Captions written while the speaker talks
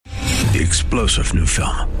The explosive new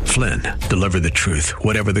film, Flynn, deliver the truth,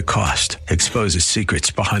 whatever the cost, exposes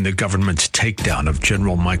secrets behind the government's takedown of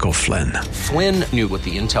General Michael Flynn. Flynn knew what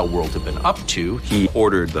the intel world had been up to. He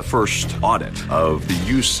ordered the first audit of the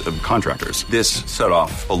use of contractors. This set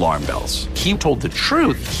off alarm bells. He told the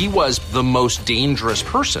truth. He was the most dangerous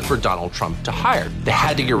person for Donald Trump to hire. They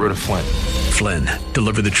had to get rid of Flynn. Flynn,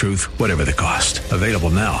 deliver the truth, whatever the cost. Available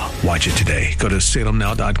now. Watch it today. Go to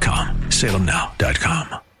salemnow.com.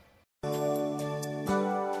 salemnow.com.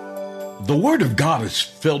 The Word of God is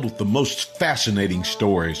filled with the most fascinating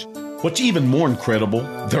stories. What's even more incredible,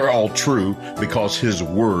 they're all true because His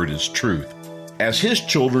Word is truth. As His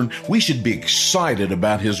children, we should be excited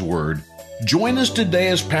about His Word. Join us today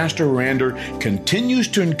as Pastor Rander continues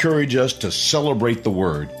to encourage us to celebrate the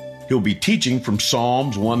Word. He'll be teaching from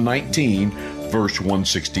Psalms 119, verse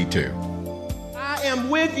 162. I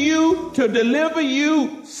am with you to deliver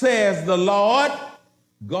you, says the Lord.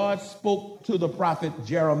 God spoke to the prophet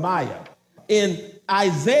Jeremiah. In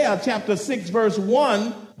Isaiah chapter 6, verse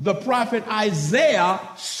 1, the prophet Isaiah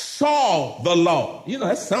saw the Lord. You know,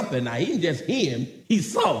 that's something now. He didn't just hear him, he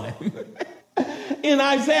saw him. In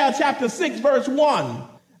Isaiah chapter 6, verse 1,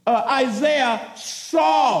 Isaiah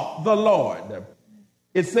saw the Lord.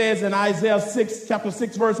 It says in Isaiah chapter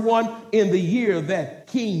 6, verse 1, in the year that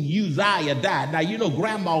King Uzziah died. Now, you know,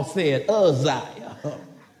 Grandma said Uzziah.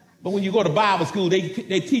 But when you go to Bible school, they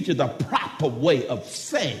teach you the proper way of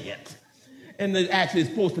saying it. And it actually is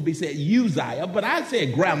supposed to be said Uzziah, but I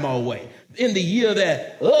said Grandma way. In the year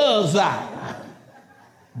that Uzziah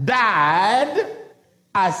died,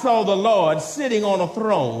 I saw the Lord sitting on a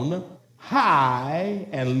throne, high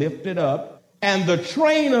and lifted up, and the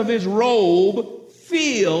train of His robe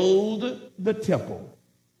filled the temple.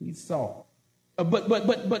 He saw.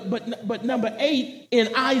 But number 8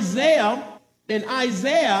 in Isaiah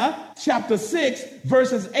chapter 6,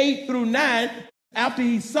 verses 8 through 9, after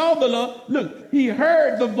he saw the Lord, look, he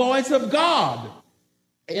heard the voice of God.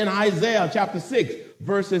 In Isaiah chapter 6,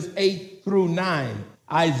 verses 8 through 9,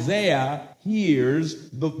 Isaiah hears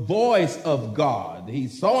the voice of God. He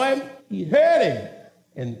saw Him, he heard Him.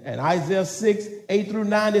 And Isaiah 6, 8 through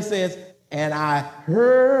 9, it says, and I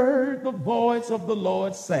heard the voice of the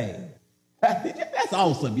Lord saying. That's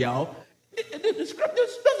awesome, y'all. Does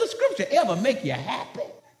the scripture ever make you happy?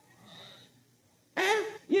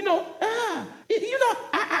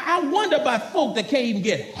 I wonder about folk that can't even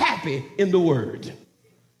get happy in the Word.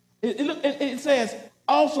 It says,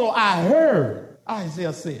 also I heard,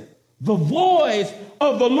 Isaiah said, the voice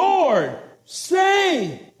of the Lord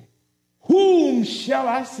saying, whom shall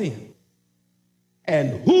I send?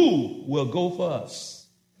 And who will go for us?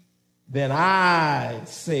 Then I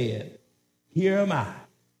said, here am I,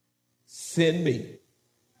 send me.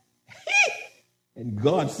 And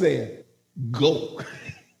God said, go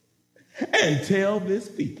and tell this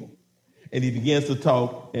people. And he begins to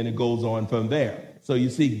talk, and it goes on from there. So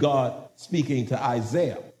you see God speaking to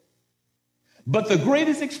Isaiah. But the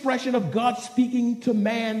greatest expression of God speaking to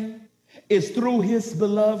man is through His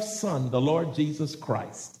beloved Son, the Lord Jesus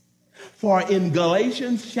Christ. For in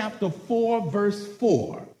Galatians chapter 4, verse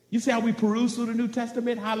 4, you see how we peruse through the New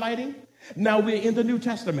Testament, highlighting? Now we're in the New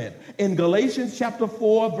Testament. In Galatians chapter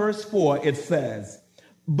 4, verse 4, it says,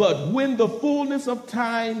 but when the fullness of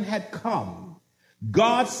time had come,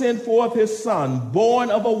 God sent forth His Son,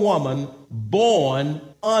 born of a woman, born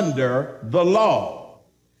under the law.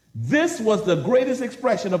 This was the greatest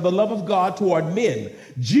expression of the love of God toward men.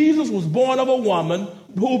 Jesus was born of a woman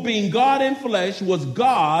who, being God in flesh, was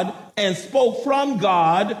God and spoke from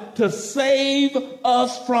God to save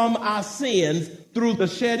us from our sins through the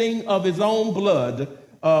shedding of His own blood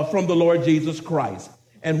from the Lord Jesus Christ.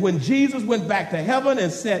 And when Jesus went back to heaven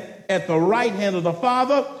and sat at the right hand of the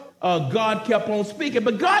Father, God kept on speaking.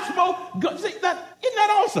 But God spoke, isn't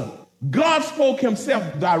that awesome? God spoke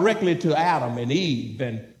Himself directly to Adam and Eve,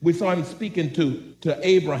 and we saw Him speaking to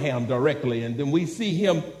Abraham directly, and then we see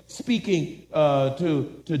Him speaking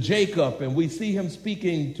to Jacob, and we see Him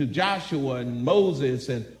speaking to Joshua and Moses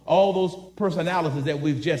and all those personalities that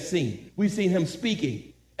we've just seen. We've seen Him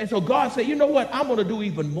speaking. And so God said, you know what? I'm going to do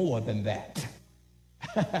even more than that.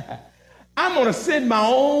 I'm going to send my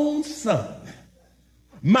own Son,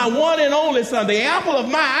 my one and only Son, the apple of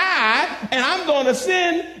my eye, and I'm going to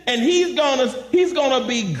send, and he's going to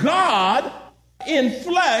be God in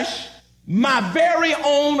flesh, my very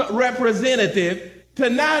own representative, to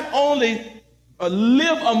not only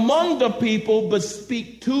live among the people, but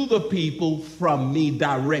speak to the people from me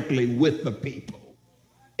directly with the people.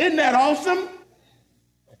 Isn't that awesome?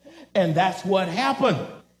 And that's what happened.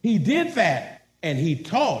 He did that, and He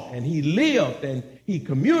taught, and He lived, and He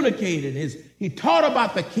communicated. He taught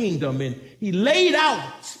about the kingdom, and he laid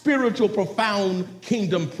out spiritual, profound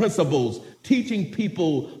kingdom principles, teaching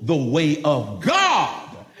people the way of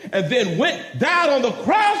God. And then went down on the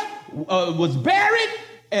cross, was buried,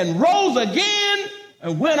 and rose again,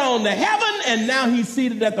 and went on to heaven, and now he's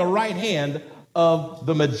seated at the right hand of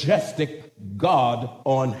the majestic God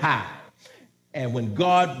on high. And when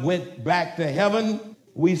God went back to heaven,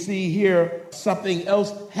 we see here something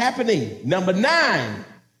else happening. Number 9,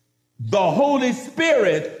 the Holy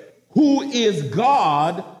Spirit, who is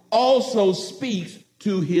God, also speaks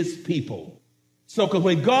to his people. So because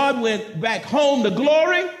when God went back home to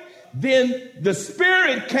glory, then the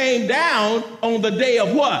Spirit came down on the day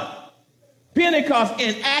of what? Pentecost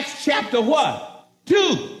in Acts chapter what?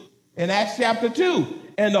 2. In Acts chapter 2.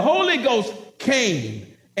 And the Holy Ghost came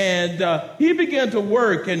and he began to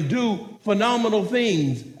work and do phenomenal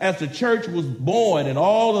things as the church was born, and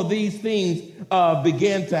all of these things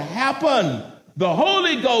began to happen. The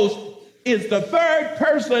Holy Ghost is the third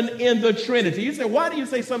person in the Trinity. You say, why do you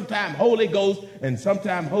say sometime Holy Ghost and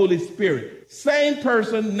sometime Holy Spirit? Same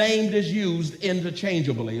person, named is used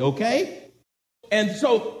interchangeably, okay? And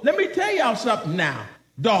so let me tell y'all something now.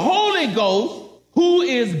 The Holy Ghost, who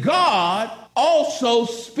is God, also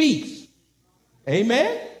speaks.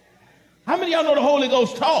 Amen? How many of y'all know the Holy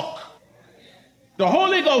Ghost talk? The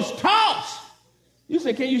Holy Ghost talks. You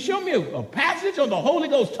say, can you show me a passage on the Holy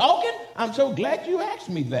Ghost talking? I'm so glad you asked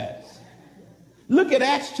me that. Look at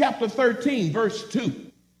Acts chapter 13, verse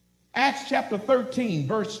 2. Acts chapter 13,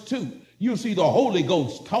 verse 2. You'll see the Holy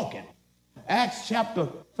Ghost talking. Acts chapter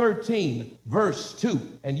 13, verse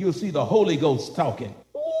 2. And you'll see the Holy Ghost talking.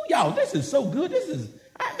 Oh, y'all, this is so good.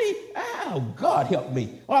 Oh, God help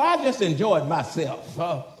me. Well, I just enjoyed myself.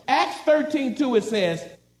 Acts 13, 2, it says,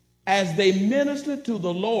 as they ministered to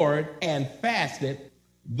the Lord and fasted,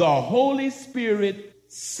 the Holy Spirit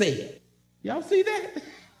said. Y'all see that?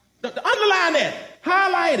 Underline that.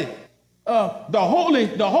 Highlight it.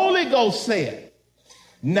 The Holy Ghost said,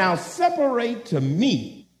 now separate to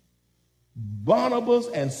me Barnabas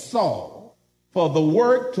and Saul for the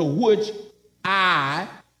work to which I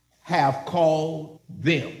have called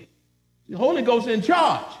them. The Holy Ghost in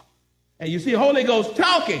charge. And you see Holy Ghost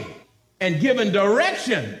talking and giving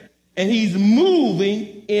direction, and he's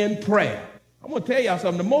moving in prayer. I'm going to tell y'all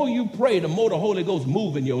something. The more you pray, the more the Holy Ghost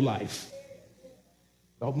move in your life.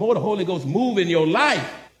 The more the Holy Ghost move in your life.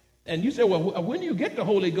 And you say, well, when do you get the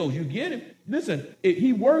Holy Ghost? You get him. Listen,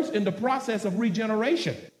 he works in the process of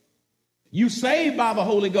regeneration. You saved by the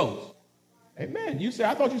Holy Ghost. Amen. You say,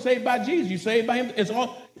 I thought you saved by Jesus. You saved by him. It's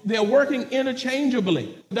all, they're working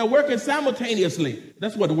interchangeably. They're working simultaneously.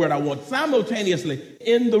 That's what the word I want. Simultaneously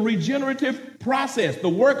in the regenerative process, the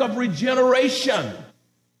work of regeneration.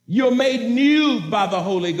 You're made new by the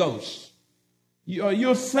Holy Ghost.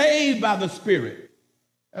 You're saved by the Spirit.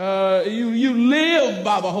 You live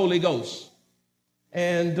by the Holy Ghost.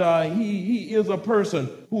 And he is a person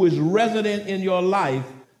who is resident in your life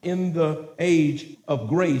in the age of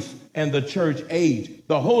grace and the church age.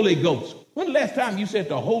 The Holy Ghost. When the last time you said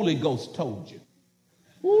the Holy Ghost told you?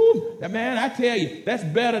 Ooh, man, I tell you, that's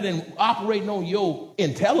better than operating on your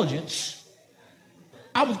intelligence.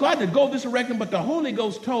 I was glad to go this direction, but the Holy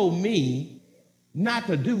Ghost told me not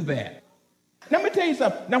to do that. Let me tell you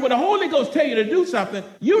something. Now, when the Holy Ghost tell you to do something,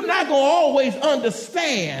 you're not going to always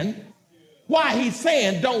understand why he's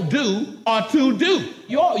saying don't do or to do.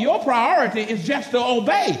 Your priority is just to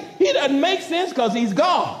obey. He doesn't make sense because he's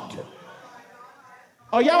God.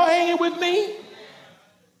 Are y'all hanging with me?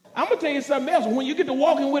 I'm going to tell you something else. When you get to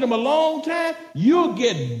walking with him a long time, you'll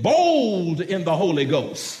get bold in the Holy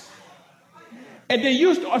Ghost. And then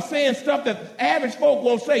you start saying stuff that average folk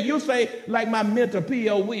won't say. You'll say, like my mentor,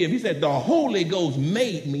 P.O. Williams, he said, the Holy Ghost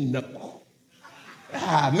made me know.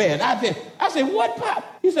 Ah, man, I said, what, Pop?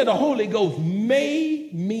 He said, the Holy Ghost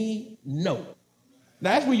made me know.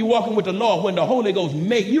 Now, that's when you're walking with the Lord, when the Holy Ghost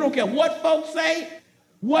made you. Don't care what folks say,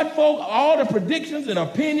 all the predictions and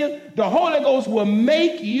opinions, the Holy Ghost will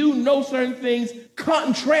make you know certain things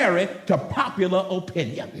contrary to popular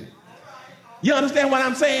opinion. You understand what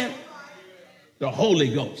I'm saying? The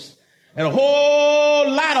Holy Ghost. And a whole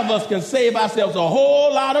lot of us can save ourselves a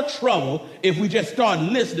whole lot of trouble if we just start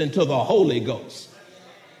listening to the Holy Ghost.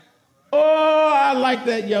 Oh, I like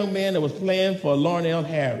that young man that was playing for Larnell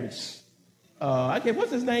Harris.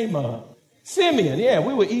 What's his name? Simeon. Yeah,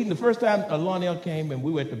 we were eating the first time Larnell came, and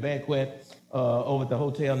we were at the banquet over at the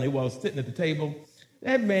hotel, and they were sitting at the table.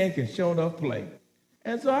 That man can sure enough play.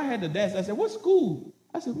 And so I had to ask. I said, what school?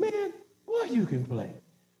 I said, man, boy, you can play.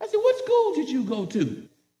 I said, what school did you go to?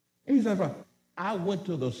 And he said, I went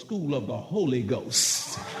to the school of the Holy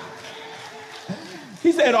Ghost.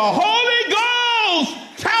 He said, the Holy Ghost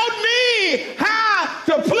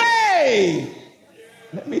Hey,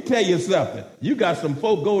 let me tell you something. You got some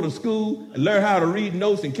folk go to school and learn how to read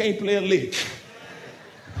notes and can't play a lick.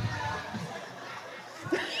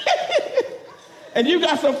 And you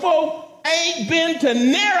got some folk ain't been to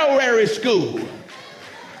narrowary school,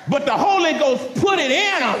 but the Holy Ghost put it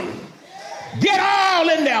in them. Get all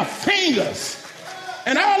in their fingers.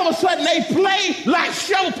 And all of a sudden they play like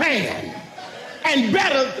Chopin and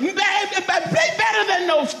better than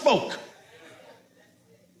those folk.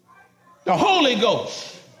 The Holy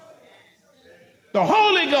Ghost. The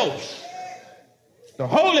Holy Ghost. The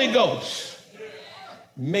Holy Ghost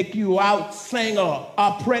make you out sing a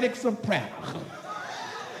operatic soprano.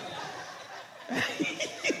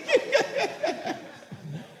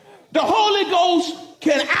 The Holy Ghost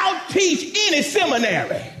can out-teach any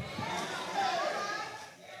seminary.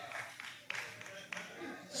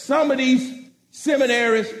 Some of these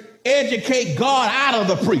seminaries educate God out of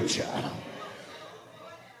the preacher.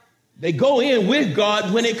 They go in with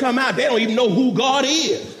God. When they come out, they don't even know who God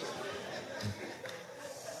is.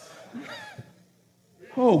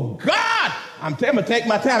 Oh, God. I'm going to take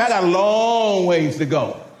my time. I got a long ways to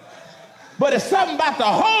go. But it's something about the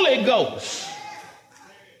Holy Ghost.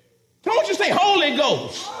 Don't you say Holy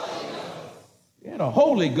Ghost? Yeah, the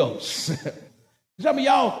Holy Ghost. Some of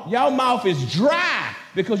y'all mouth is dry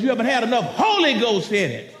because you haven't had enough Holy Ghost in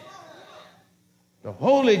it. The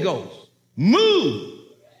Holy Ghost. Move.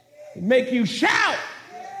 Make you shout.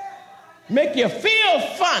 Make you feel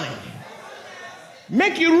funny.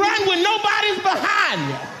 Make you run when nobody's behind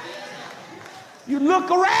you. You look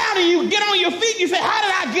around and you get on your feet. You say, how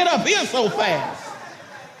did I get up here so fast?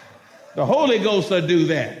 The Holy Ghost will do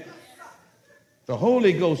that. The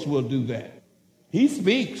Holy Ghost will do that. He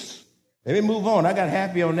speaks. Let me move on. I got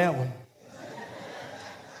happy on that one.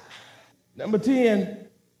 Number 10,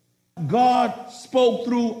 God spoke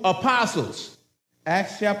through apostles.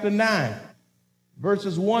 Acts chapter 9,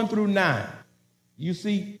 verses 1 through 9. You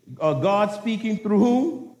see God speaking through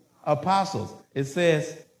whom? Apostles. It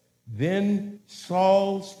says, then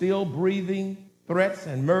Saul, still breathing threats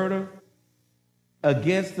and murder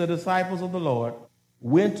against the disciples of the Lord,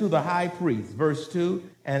 went to the high priest, verse 2,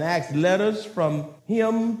 and asked letters from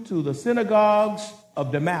him to the synagogues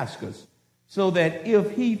of Damascus, so that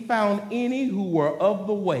if he found any who were of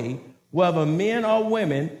the way, whether men or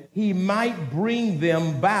women, he might bring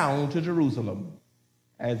them bound to Jerusalem.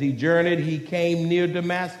 As he journeyed, he came near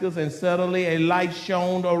Damascus, and suddenly a light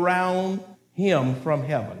shone around him from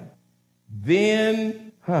heaven.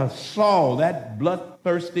 Then Saul, that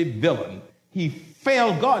bloodthirsty villain, he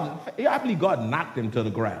fell. I believe God knocked him to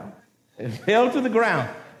the ground. He fell to the ground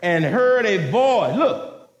and heard a voice.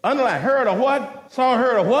 Look, underline, heard a what? Saul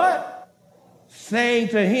heard a what? Saying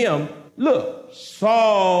to him, look,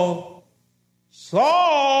 Saul,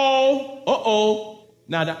 Saul.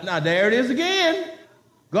 Now there it is again.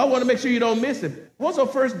 God want to make sure you don't miss it. What's the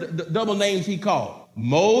first double names he called?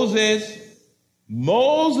 Moses,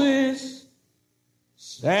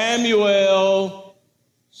 Samuel,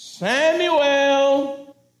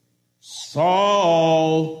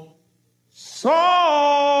 Saul.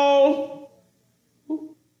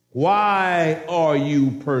 Why are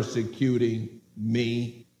you persecuting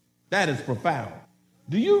me? That is profound.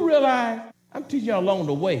 Do you realize? I'm teaching you along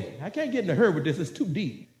the way. I can't get in a hurry with this. It's too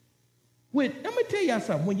deep. Let me tell y'all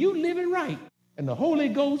something. When you living right and the Holy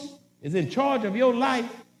Ghost is in charge of your life,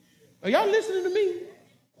 are y'all listening to me?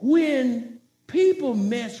 When people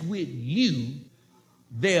mess with you,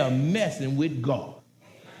 they are messing with God.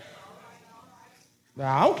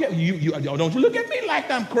 Now, I don't care. Don't you look at me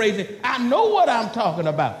like I'm crazy. I know what I'm talking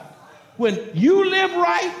about. When you live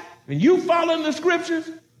right and you follow the scriptures,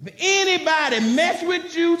 if anybody mess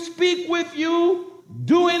with you, speak with you,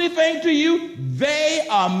 do anything to you, they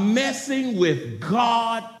are messing with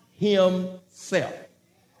God himself.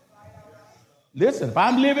 Listen, if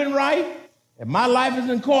I'm living right, and my life is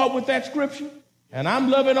in accord with that scripture, and I'm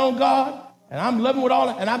loving on God, and I'm loving with all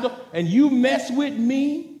that, and you mess with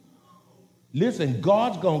me, listen,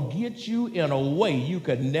 God's going to get you in a way you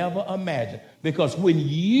could never imagine. Because when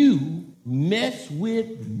you mess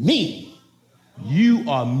with me, you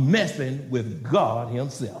are messing with God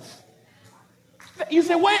himself. You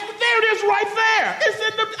say, wait, there it is right there.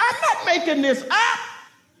 I'm not making this up.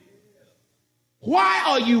 Why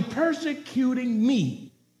are you persecuting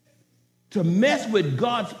me? To mess with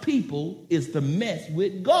God's people is to mess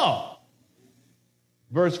with God.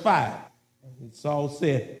 Verse 5. Saul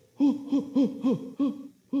said, Who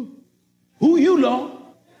you, Lord?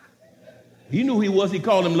 He knew who he was. He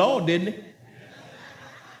called him Lord, didn't he?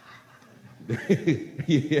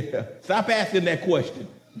 Yeah. Stop asking that question.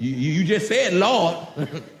 You just said Lord.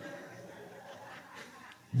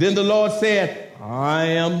 Then the Lord said, I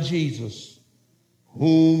am Jesus,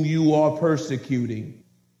 whom you are persecuting.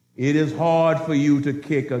 It is hard for you to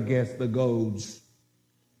kick against the goads.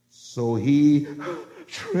 So he,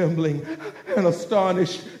 trembling and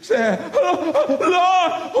astonished, said,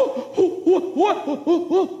 Lord,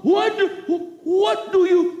 what do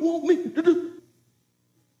you want me to do?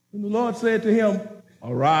 And the Lord said to him,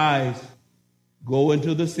 arise, go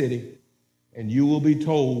into the city, and you will be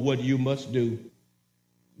told what you must do.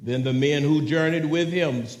 Then the men who journeyed with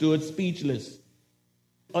him stood speechless.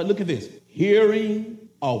 Look at this. Hearing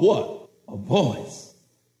a what? A voice,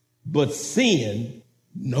 but seeing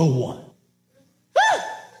no one.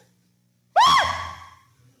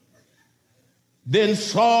 Then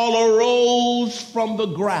Saul arose from the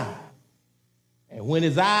ground, and when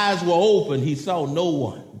his eyes were opened, he saw no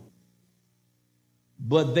one.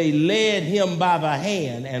 But they led him by the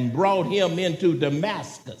hand and brought him into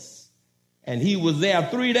Damascus. And he was there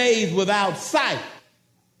 3 days without sight,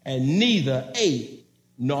 and neither ate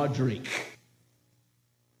nor drink.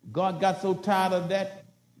 God got so tired of that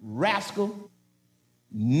rascal,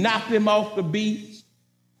 knocked him off the beast,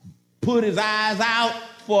 put his eyes out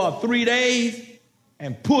for 3 days,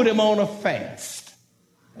 and put him on a fast.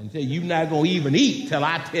 And said, you're not going to even eat till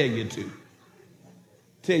I tell you to.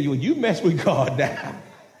 Tell you, you mess with God now.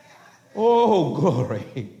 Oh,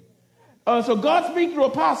 glory. So God speaks through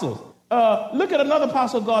apostles. Look at another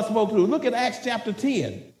apostle God spoke through. Look at Acts chapter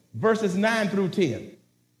 10, verses 9 through 10.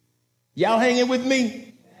 Y'all hanging with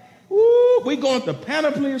me? Woo, we're going through the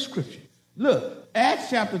panoply of scripture. Look, Acts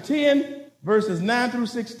chapter 10, verses 9 through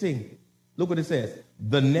 16. Look what it says.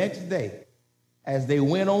 The next day, as they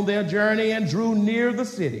went on their journey and drew near the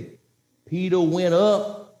city, Peter went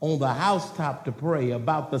up on the housetop to pray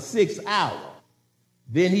about the 6th hour.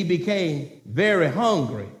 Then he became very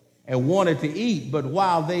hungry and wanted to eat, but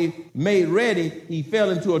while they made ready, he fell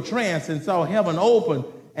into a trance and saw heaven open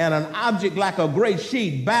and an object like a great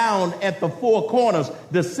sheet bound at the 4 corners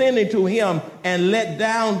descending to him and let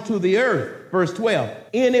down to the earth. Verse 12,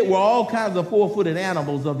 in it were all kinds of 4-footed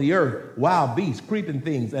animals of the earth, wild beasts, creeping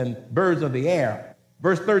things, and birds of the air.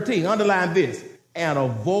 Verse 13, underline this, and a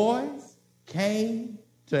voice came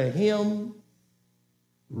to him,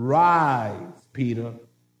 rise, Peter,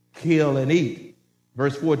 kill and eat.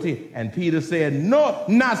 Verse 14, and Peter said, no,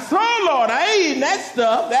 not so, Lord. I ain't eating that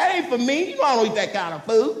stuff. That ain't for me. You know I don't eat that kind of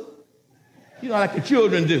food. You know, like the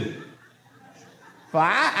children do. For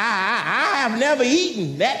I have never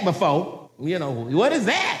eaten that before. You know, what is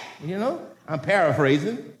that? You know, I'm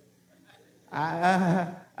paraphrasing. I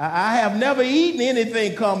have never eaten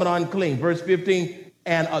anything common unclean. Verse 15,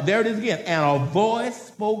 and there it is again. And a voice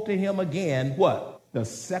spoke to him again, what? The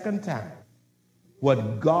second time.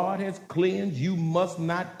 What God has cleansed, you must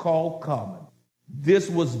not call common. This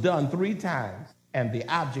was done 3 times, and the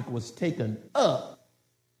object was taken up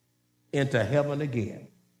into heaven again.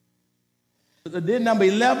 Then number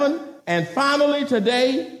 11, and finally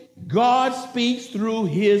today, God speaks through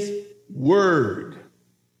his word.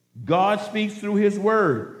 God speaks through his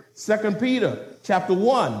word. 2 Peter chapter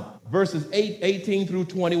 1, verses 18 through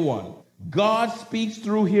 21. God speaks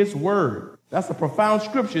through his word. That's a profound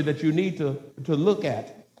scripture that you need to look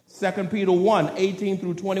at. 2 Peter 1, 18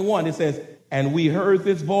 through 21. It says, and we heard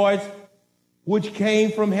this voice which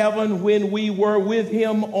came from heaven when we were with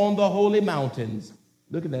him on the holy mountains.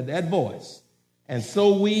 Look at that voice. And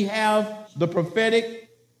so we have the prophetic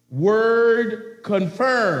word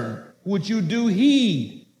confirmed, which you do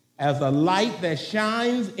heed as a light that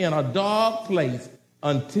shines in a dark place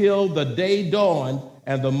until the day dawns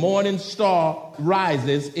and the morning star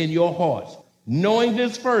rises in your hearts. Knowing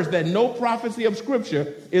this first, that no prophecy of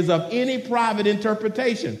Scripture is of any private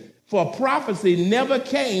interpretation, for prophecy never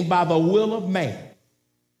came by the will of man,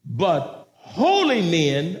 but holy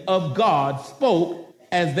men of God spoke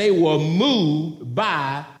as they were moved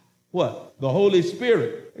by what? The Holy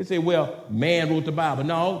Spirit. They say, well, man wrote the Bible.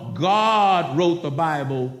 No, God wrote the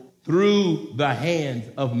Bible through the hands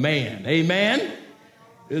of man. Amen?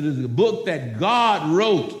 It is a book that God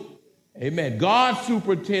wrote. Amen. God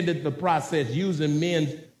superintended the process using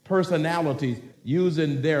men's personalities,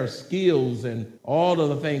 using their skills and all of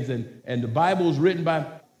the things. And the Bible was written by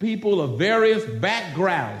people of various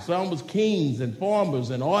backgrounds. Some was kings and farmers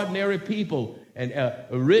and ordinary people, and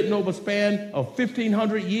written over a span of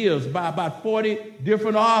 1,500 years by about 40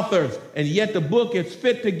 different authors. And yet the book is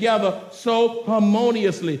fit together so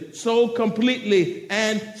harmoniously, so completely,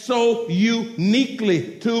 and so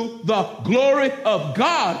uniquely to the glory of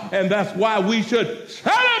God. And that's why we should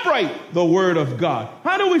celebrate the word of God.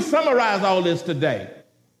 How do we summarize all this today?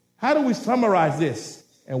 How do we summarize this?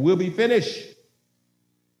 And we'll be finished.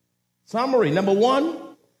 Summary. Number 1,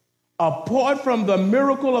 Apart from the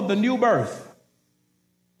miracle of the new birth,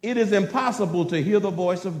 it is impossible to hear the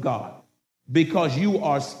voice of God because you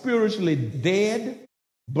are spiritually dead,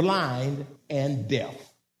 blind, and deaf.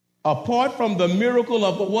 Apart from the miracle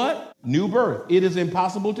of the what? New birth. It is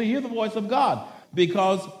impossible to hear the voice of God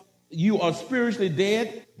because you are spiritually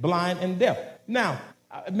dead, blind, and deaf. Now,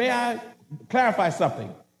 may I clarify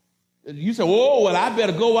something? You say, oh, well, I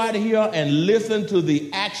better go out of here and listen to the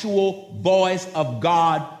actual voice of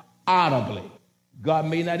God audibly. God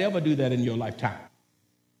may not ever do that in your lifetime.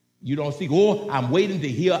 You don't see, oh, I'm waiting to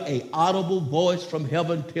hear an audible voice from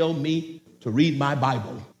heaven tell me to read my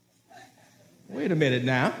Bible. Wait a minute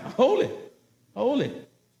now. Hold it.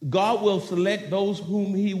 God will select those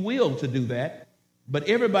whom he will to do that, but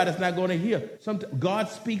everybody's not going to hear. God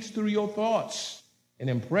speaks through your thoughts and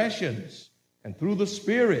impressions and through the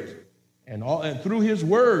Spirit and through his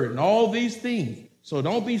word and all these things. So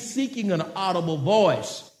don't be seeking an audible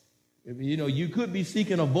voice. You know, you could be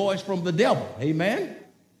seeking a voice from the devil. Amen?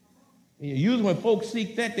 Usually when folks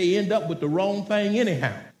seek that, they end up with the wrong thing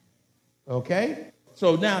anyhow. Okay?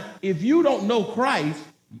 So now, if you don't know Christ,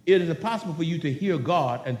 it is impossible for you to hear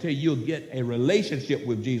God until you get a relationship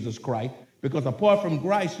with Jesus Christ. Because apart from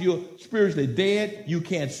Christ, you're spiritually dead, you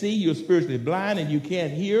can't see, you're spiritually blind, and you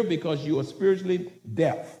can't hear because you are spiritually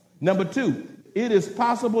deaf. Number 2, it is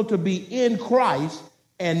possible to be in Christ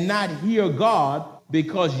and not hear God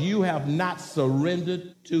because you have not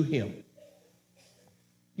surrendered to him.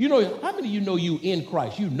 You know, how many of you know you in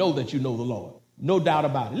Christ? You know that you know the Lord. No doubt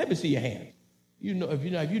about it. Let me see your hands. You know,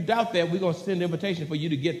 if you doubt that, we're going to send an invitation for you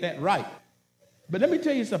to get that right. But let me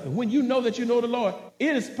tell you something. When you know that you know the Lord,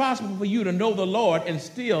 it is possible for you to know the Lord and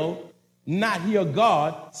still not hear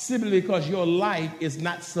God simply because your life is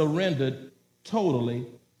not surrendered totally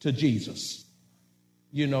to Jesus.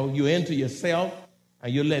 You know, you're into yourself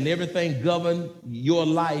and you're letting everything govern your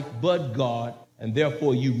life but God, and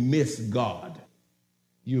therefore you miss God.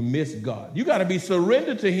 You miss God. You got to be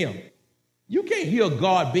surrendered to him. You can't hear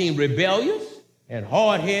God being rebellious and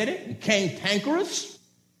hard-headed and cantankerous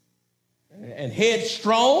and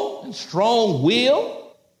headstrong and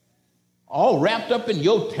strong-willed, all wrapped up in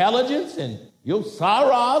your intelligence and your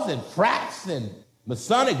sorrows and frats and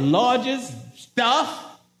Masonic lodges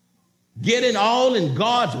stuff, getting all in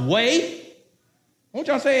God's way. Won't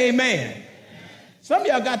y'all say amen? Some of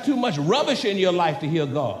y'all got too much rubbish in your life to hear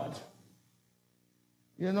God.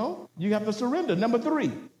 You know, you have to surrender. Number 3,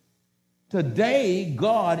 today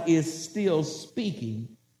God is still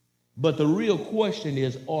speaking, but the real question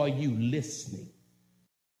is, are you listening?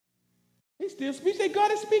 He's still speaking. You say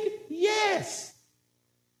God is speaking? Yes.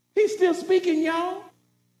 He's still speaking, y'all.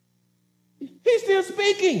 He's still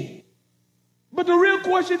speaking. But the real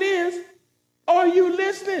question is, are you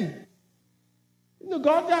listening? You know,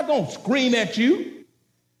 God's not going to scream at you.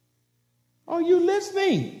 Are you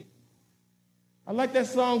listening? I like that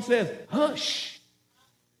song says, hush.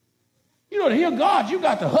 You know, to hear God, you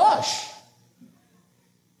got to hush.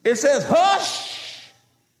 It says, hush.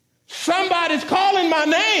 Somebody's calling my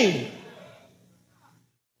name.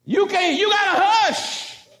 You got to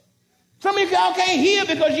hush. Some of y'all can't hear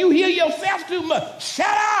because you hear yourself too much. Shut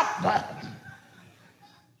up.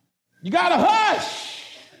 You got to hush.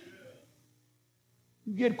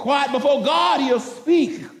 You get quiet before God, he'll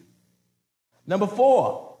speak. Number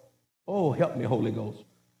 4. Oh, help me, Holy Ghost.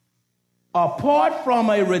 Apart from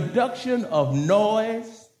a reduction of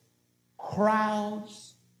noise,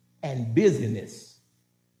 crowds, and busyness,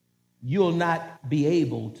 you'll not be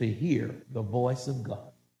able to hear the voice of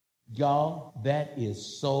God. Y'all, that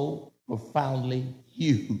is so profoundly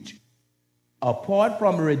huge. Apart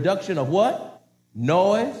from a reduction of what?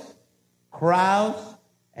 Noise, crowds,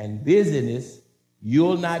 and busyness,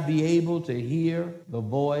 you'll not be able to hear the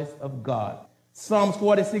voice of God. Psalms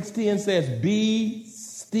 46:10 says, be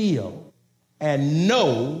still and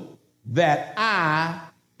know that I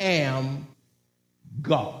am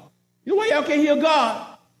God. You know why y'all can't hear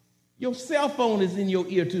God? Your cell phone is in your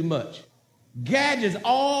ear too much. Gadgets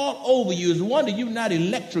all over you. It's a wonder you're not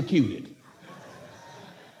electrocuted.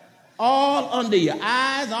 All under your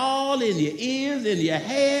eyes, all in your ears, in your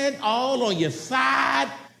head, all on your side.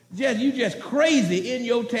 You just crazy in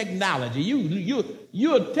your technology.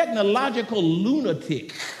 You're a technological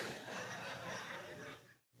lunatic.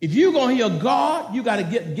 If you're going to hear God, you got to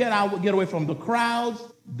get away from the crowds,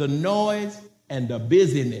 the noise, and the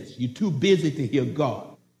busyness. You're too busy to hear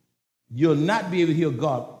God. You'll not be able to hear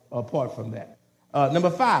God apart from that. Number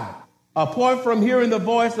 5, apart from hearing the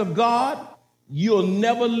voice of God, you'll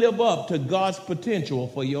never live up to God's potential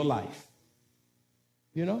for your life.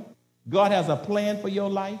 You know, God has a plan for your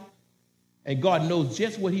life, and God knows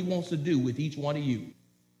just what he wants to do with each one of you.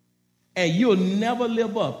 And you'll never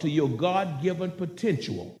live up to your God-given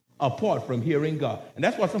potential apart from hearing God. And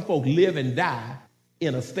that's why some folk live and die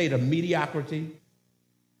in a state of mediocrity,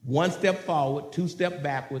 one step forward, two steps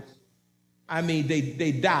backwards. I mean,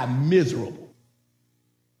 they die miserable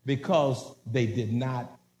because they did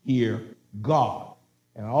not hear God.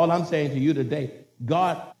 And all I'm saying to you today,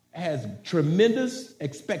 God has tremendous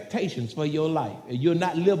expectations for your life, and you'll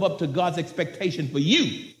not live up to God's expectation for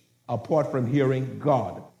you apart from hearing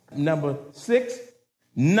God. Number 6,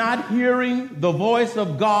 not hearing the voice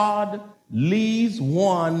of God leaves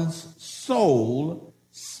one's soul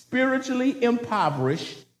spiritually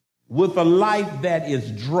impoverished with a life that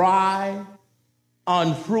is dry,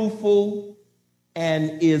 unfruitful,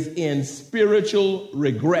 and is in spiritual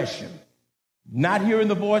regression. Not hearing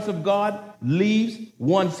the voice of God leaves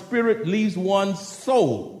one's spirit, leaves one's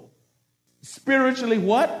soul spiritually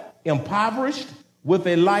what? Impoverished, with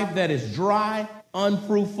a life that is dry,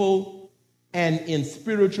 unfruitful, and in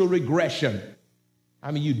spiritual regression.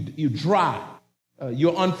 I mean, you dry,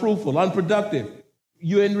 you're unfruitful, unproductive.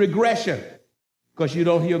 You're in regression because you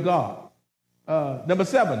don't hear God. Number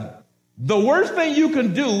 7, the worst thing you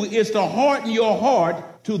can do is to harden your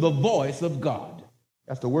heart to the voice of God.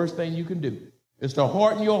 That's the worst thing you can do, is to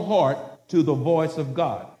harden your heart to the voice of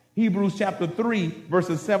God. Hebrews chapter 3,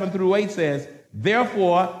 verses 7 through 8 says,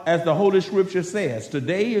 therefore, as the Holy Scripture says,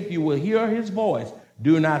 today if you will hear his voice,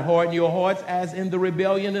 do not harden your hearts as in the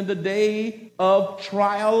rebellion in the day of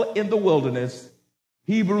trial in the wilderness.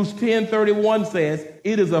 Hebrews 10:31 says,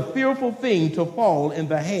 it is a fearful thing to fall in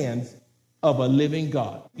the hands of a living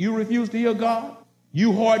God. You refuse to hear God?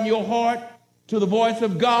 You harden your heart to the voice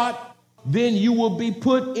of God? Then you will be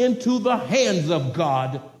put into the hands of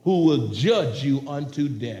God, who will judge you unto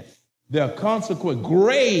death. There are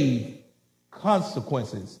grave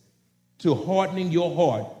consequences to hardening your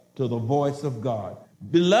heart to the voice of God.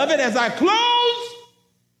 Beloved, as I close,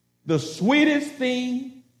 the sweetest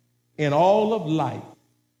thing in all of life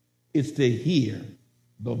is to hear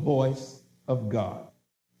the voice of God.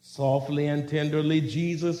 Softly and tenderly,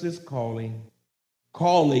 Jesus is calling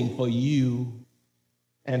for you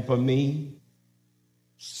and for me.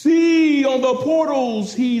 See, on the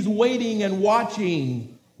portals, he's waiting and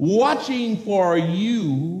watching for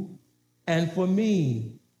you and for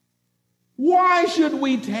me. Why should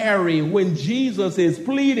we tarry when Jesus is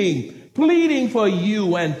pleading for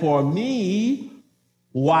you and for me?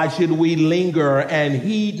 Why should we linger and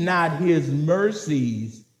heed not his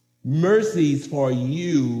mercies for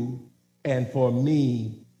you and for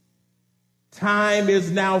me? Time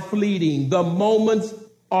is now fleeting. The moments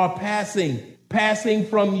are passing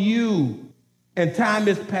from you, and time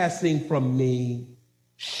is passing from me.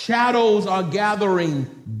 Shadows are gathering.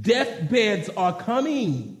 Deathbeds are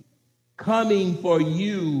coming for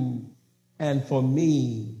you and for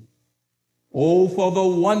me. Oh, for the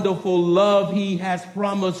wonderful love he has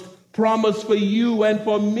promised for you and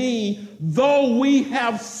for me. Though we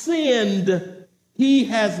have sinned, he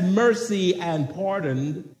has mercy and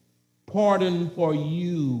pardon for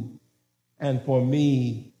you and for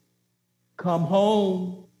me. Come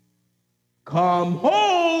home,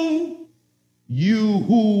 you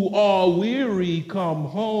who are weary, come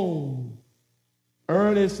home.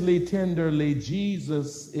 Earnestly, tenderly,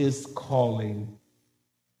 Jesus is calling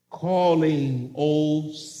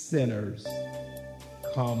old sinners,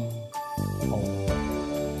 come home.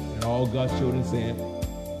 And all God's children said.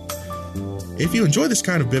 If you enjoy this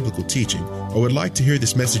kind of biblical teaching or would like to hear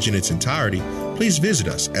this message in its entirety, please visit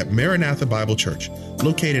us at Maranatha Bible Church,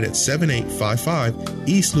 located at 7855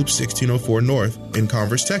 East Loop 1604 North in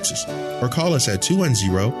Converse, Texas, or call us at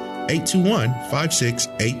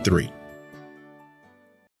 210-821-5683.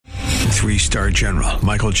 3-star General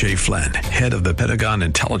Michael J. Flynn, head of the Pentagon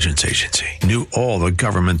Intelligence Agency, knew all the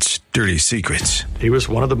government's dirty secrets. He was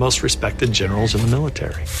one of the most respected generals in the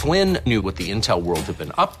military. Flynn knew what the intel world had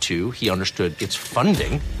been up to. He understood its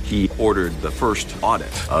funding. He ordered the first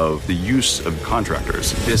audit of the use of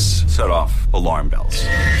contractors. This set off alarm bells.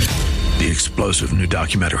 The explosive new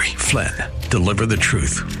documentary, Flynn, Deliver the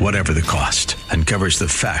Truth, Whatever the Cost, uncovers the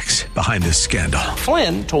facts behind this scandal.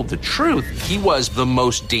 Flynn told the truth. He was the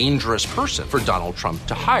most dangerous person for Donald Trump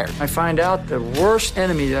to hire. I find out the worst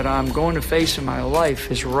enemy that I'm going to face in my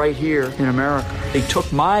life is right here in America. They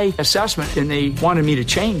took my assessment and they wanted me to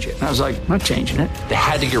change it. And I was like, I'm not changing it. They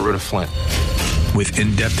had to get rid of Flynn. With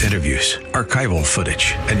in-depth interviews, archival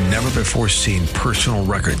footage, and never-before-seen personal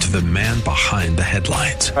records of the man behind the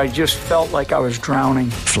headlines. I just felt like I was drowning.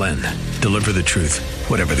 Flynn, Deliver the Truth,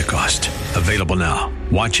 Whatever the Cost. Available now.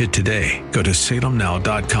 Watch it today. Go to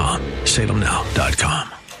salemnow.com.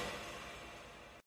 salemnow.com.